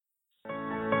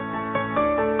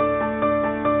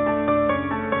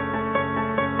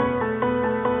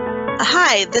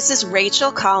Hi, this is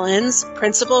Rachel Collins,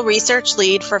 Principal Research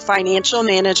Lead for Financial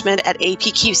Management at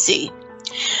APQC.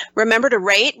 Remember to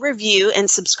rate, review, and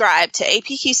subscribe to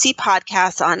APQC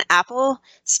podcasts on Apple,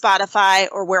 Spotify,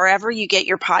 or wherever you get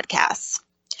your podcasts.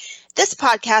 This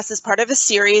podcast is part of a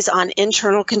series on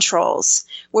internal controls,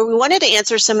 where we wanted to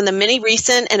answer some of the many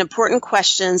recent and important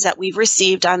questions that we've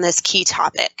received on this key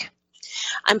topic.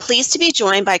 I'm pleased to be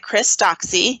joined by Chris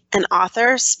Doxey, an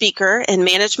author, speaker, and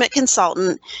management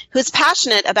consultant who is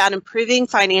passionate about improving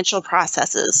financial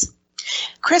processes.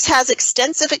 Chris has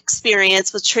extensive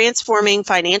experience with transforming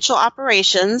financial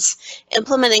operations,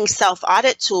 implementing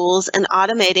self-audit tools, and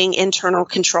automating internal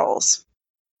controls.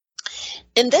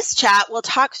 In this chat, we'll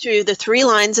talk through the 3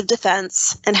 lines of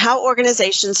defense and how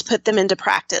organizations put them into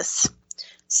practice.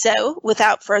 So,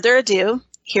 without further ado,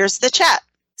 here's the chat.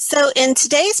 So in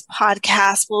today's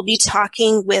podcast, we'll be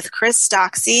talking with Chris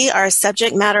Doxey, our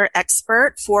subject matter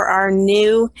expert for our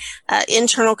new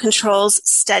internal controls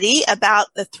study about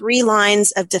the 3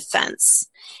 lines of defense.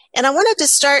 And I wanted to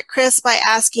start, Chris, by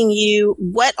asking you,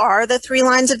 what are the 3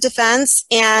 lines of defense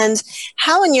and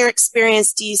how, in your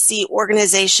experience, do you see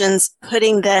organizations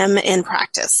putting them in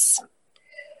practice?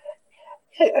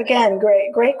 Again,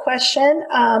 great question.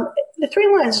 The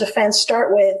 3 lines of defense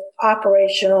start with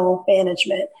operational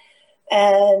management.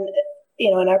 And,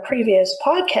 in our previous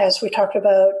podcast, we talked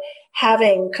about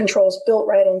having controls built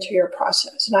right into your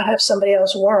process, not have somebody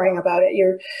else worrying about it.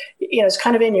 It's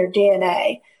kind of in your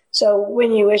DNA. So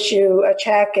when you issue a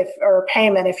check or a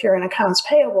payment, if you're in accounts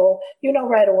payable, you know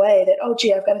right away that,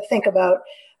 I've got to think about,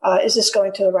 is this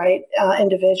going to the right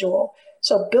individual?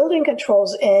 So building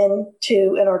controls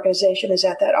into an organization is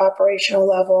at that operational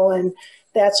level, and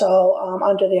that's all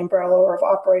under the umbrella of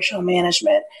operational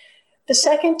management. The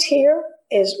second tier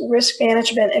is risk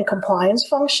management and compliance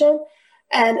function,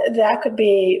 and that could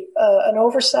be an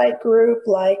oversight group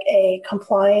like a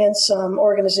compliance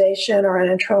organization or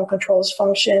an internal controls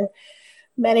function.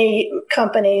 Many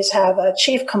companies have a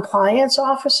chief compliance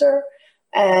officer,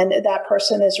 and that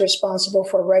person is responsible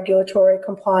for regulatory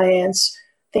compliance,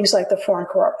 things like the Foreign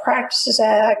Corrupt Practices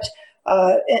Act,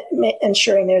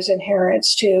 ensuring there's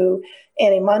adherence to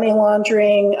anti-money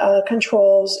laundering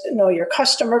controls, know your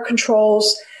customer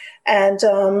controls. And,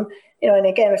 and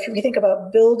again, if you think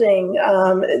about building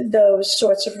those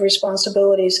sorts of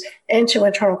responsibilities into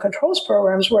internal controls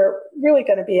programs, we're really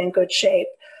going to be in good shape.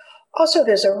 Also,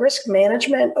 there's a risk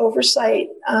management oversight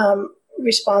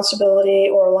responsibility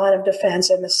or line of defense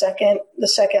in the second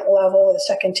level, the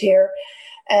second tier.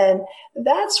 And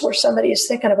that's where somebody is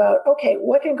thinking about, okay,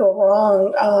 what can go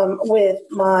wrong with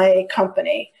my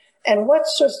company? And what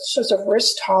sorts of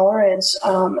risk tolerance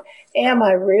am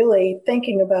I really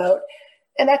thinking about?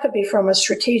 And that could be from a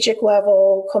strategic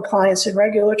level, compliance and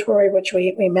regulatory, which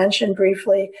we mentioned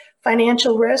briefly,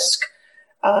 financial risk.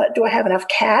 Do I have enough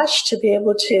cash to be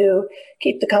able to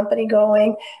keep the company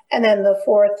going? And then the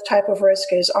fourth type of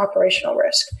risk is operational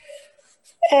risk.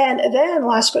 And then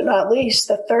last but not least,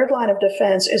 the third line of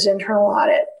defense is internal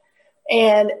audit.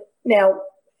 And now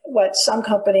what some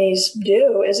companies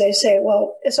do is they say,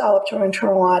 well, it's all up to an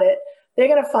internal audit. They're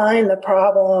going to find the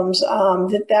problems.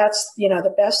 That's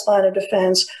the best line of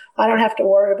defense. I don't have to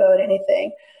worry about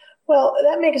anything. Well,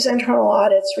 that makes internal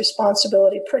audit's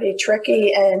responsibility pretty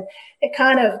tricky, and it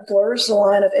kind of blurs the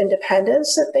line of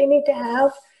independence that they need to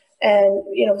have. And,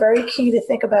 very key to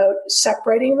think about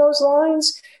separating those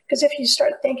lines, because if you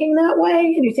start thinking that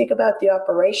way and you think about the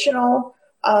operational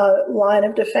line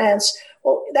of defense,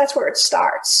 well, that's where it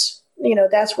starts.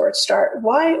 That's where it starts.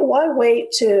 Why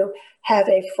wait to have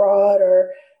a fraud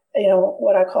or,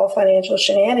 what I call financial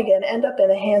shenanigan end up in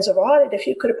the hands of audit if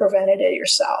you could have prevented it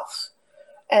yourself?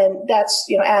 And that's,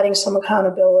 adding some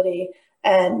accountability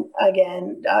and,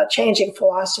 again, changing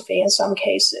philosophy in some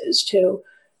cases to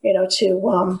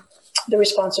the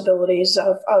responsibilities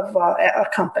of a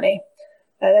company.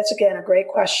 That's, again, a great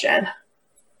question.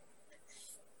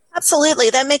 Absolutely.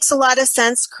 That makes a lot of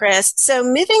sense, Chris. So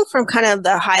moving from kind of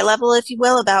the high level, if you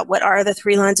will, about what are the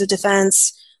 3 lines of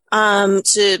defense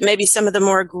to maybe some of the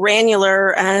more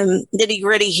granular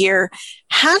nitty-gritty here,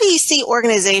 how do you see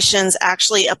organizations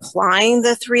actually applying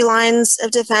the 3 lines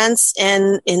of defense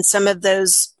in some of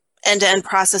those end-to-end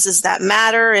processes that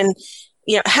matter? And,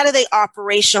 how do they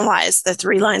operationalize the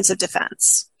 3 lines of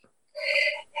defense?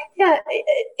 Yeah,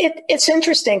 it's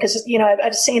interesting because,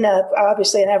 I've seen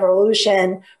obviously an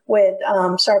evolution with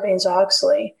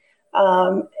Sarbanes-Oxley.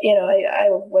 I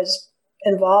was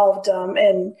involved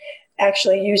in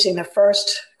actually using the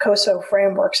first COSO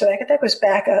framework. So that goes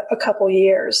back a couple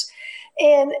years.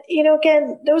 And,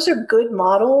 again, those are good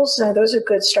models. Those are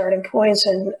good starting points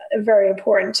and very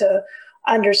important to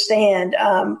understand.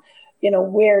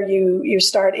 where you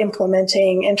start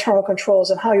implementing internal controls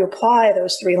and how you apply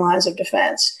those 3 lines of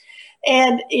defense.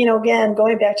 And, again,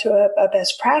 going back to a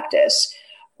best practice,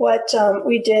 what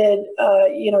we did,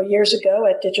 years ago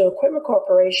at Digital Equipment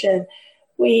Corporation,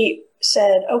 we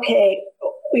said, okay,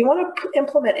 we want to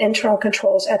implement internal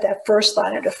controls at that first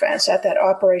line of defense, at that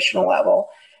operational level.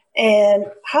 And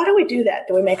how do we do that?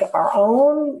 Do we make up our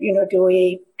own? Do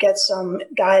we get some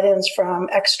guidance from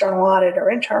external audit or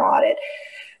internal audit?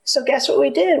 So guess what we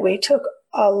did? We took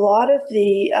a lot of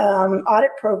the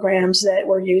audit programs that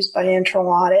were used by internal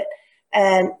audit,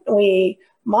 and we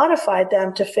modified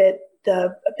them to fit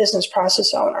the business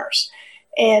process owners.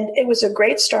 And it was a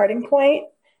great starting point.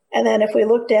 And then if we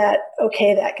looked at,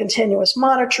 okay, that continuous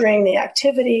monitoring, the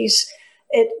activities,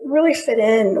 it really fit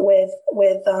in with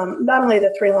not only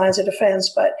the 3 lines of defense,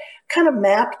 but kind of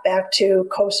mapped back to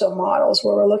COSO models,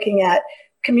 where we're looking at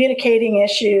communicating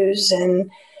issues and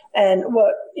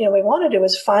what we want to do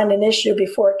is find an issue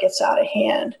before it gets out of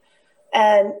hand.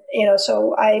 And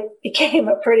so I became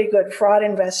a pretty good fraud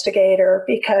investigator,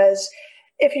 because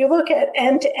if you look at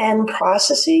end-to-end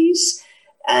processes,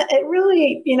 it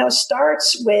really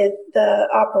starts with the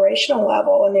operational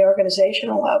level and the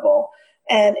organizational level.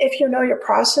 And if you know your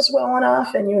process well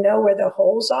enough and you know where the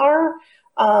holes are,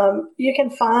 you can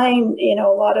find, a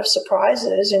lot of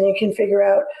surprises, and you can figure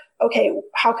out, okay,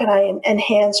 how can I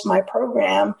enhance my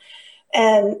program?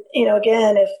 And,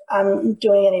 again, if I'm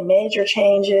doing any major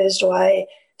changes, do I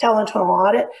tell internal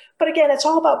audit? But again, it's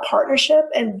all about partnership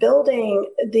and building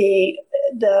the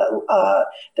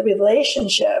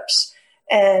relationships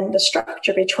and the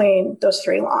structure between those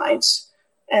 3 lines.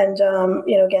 And,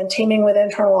 again, teaming with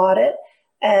internal audit.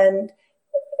 And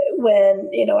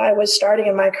when, I was starting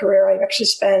in my career, I actually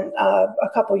spent a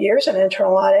couple years in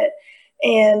internal audit,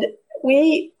 and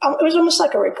it was almost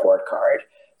like a report card.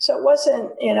 So it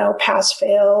wasn't, pass,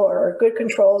 fail, or good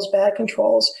controls, bad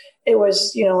controls. It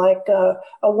was, like a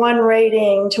 1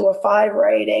 rating to a 5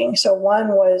 rating. So 1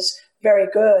 was very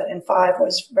good and 5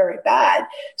 was very bad.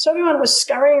 So everyone was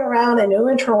scurrying around. They knew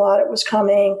internal audit was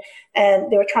coming,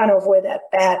 and they were trying to avoid that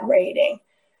bad rating.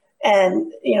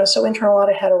 And, so internal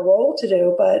audit had a role to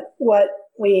do, but what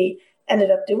we ended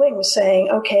up doing was saying,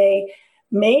 okay,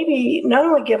 maybe not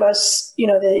only give us,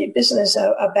 the business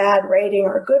a bad rating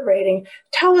or a good rating,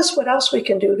 tell us what else we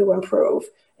can do to improve.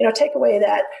 Take away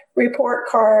that report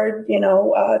card,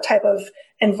 type of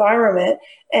environment,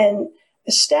 and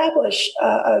establish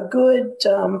a good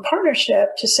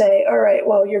partnership to say, all right,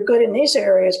 well, you're good in these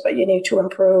areas, but you need to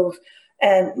improve,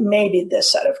 and maybe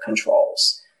this set of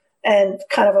controls. And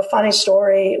kind of a funny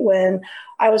story, when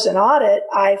I was in audit,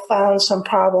 I found some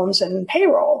problems in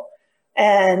payroll.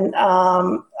 And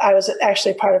I was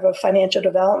actually part of a financial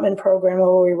development program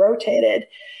where we rotated.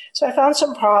 So I found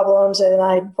some problems, and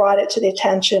I brought it to the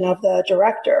attention of the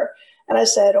director. And I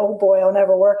said, oh boy, I'll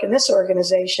never work in this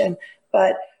organization.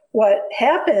 But what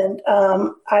happened,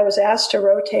 I was asked to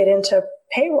rotate into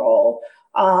payroll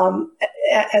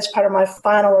as part of my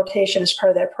final rotation as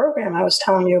part of that program I was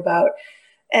telling you about.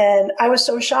 And I was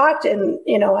so shocked. And,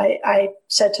 I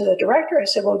said to the director, I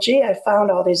said, well, gee, I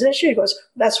found all these issues. He goes,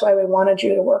 that's why we wanted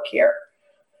you to work here.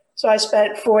 So I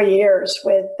spent 4 years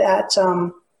with that,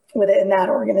 in that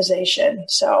organization.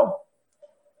 So.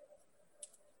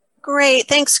 Great.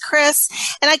 Thanks, Chris.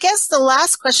 And I guess the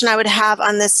last question I would have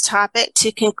on this topic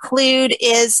to conclude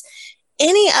is,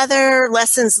 any other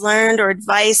lessons learned or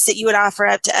advice that you would offer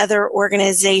up to other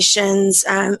organizations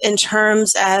in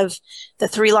terms of the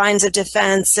 3 lines of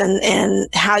defense and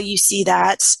how you see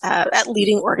that at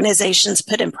leading organizations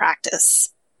put in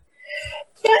practice?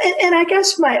 Yeah, and I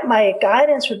guess my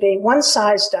guidance would be, one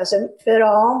size doesn't fit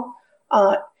all.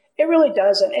 It really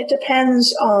doesn't. It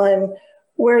depends on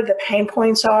where the pain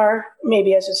points are,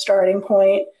 maybe as a starting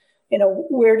point.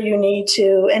 Where do you need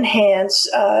to enhance,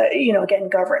 again,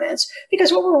 governance?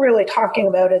 Because what we're really talking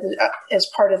about as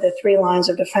part of the 3 lines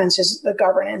of defense is the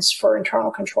governance for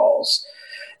internal controls.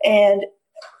 And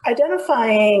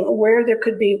identifying where there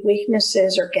could be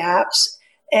weaknesses or gaps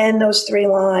in those 3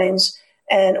 lines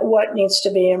and what needs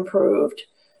to be improved.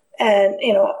 And,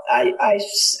 I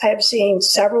have seen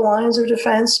several lines of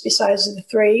defense besides the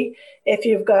 3. If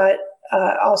you've got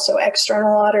also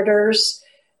external auditors,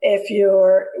 if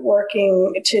you're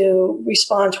working to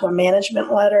respond to a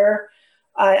management letter,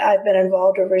 I've been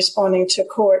involved with responding to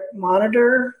court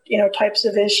monitor, types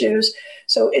of issues.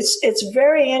 So it's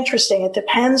very interesting. It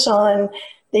depends on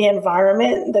the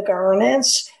environment, the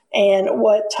governance, and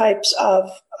what types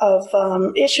of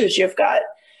issues you've got.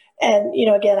 And,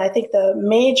 again, I think the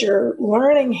major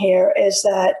learning here is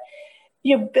that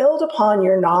you build upon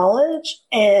your knowledge,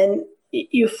 and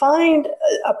you find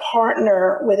a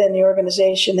partner within the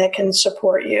organization that can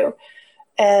support you.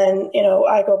 And,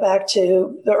 I go back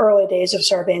to the early days of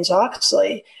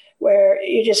Sarbanes-Oxley, where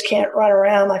you just can't run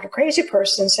around like a crazy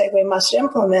person and say, we must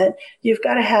implement. You've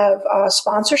got to have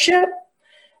sponsorship,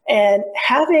 and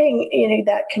having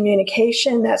that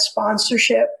communication, that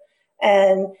sponsorship,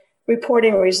 and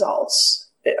reporting results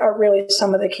are really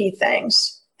some of the key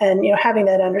things. And, having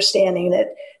that understanding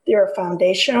that there are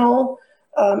foundational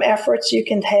efforts you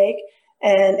can take,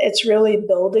 and it's really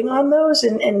building on those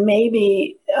and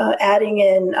maybe adding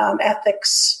in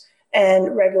ethics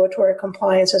and regulatory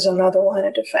compliance as another line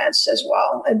of defense as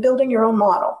well, and building your own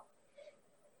model.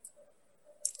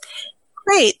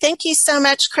 Great. Thank you so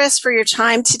much, Chris, for your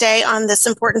time today on this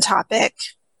important topic.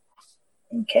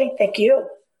 Okay, thank you.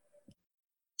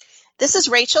 This is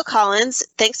Rachel Collins.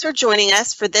 Thanks for joining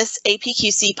us for this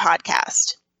APQC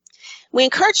podcast. We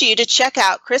encourage you to check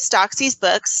out Chris Doxey's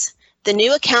books, The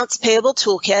New Accounts Payable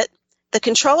Toolkit, The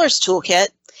Controller's Toolkit,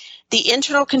 The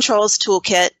Internal Controls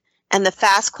Toolkit, and the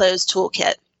Fast Close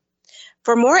Toolkit.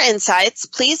 For more insights,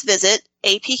 please visit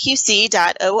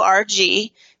apqc.org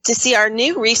to see our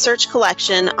new research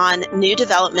collection on new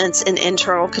developments in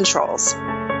internal controls.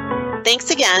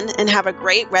 Thanks again, and have a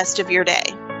great rest of your day.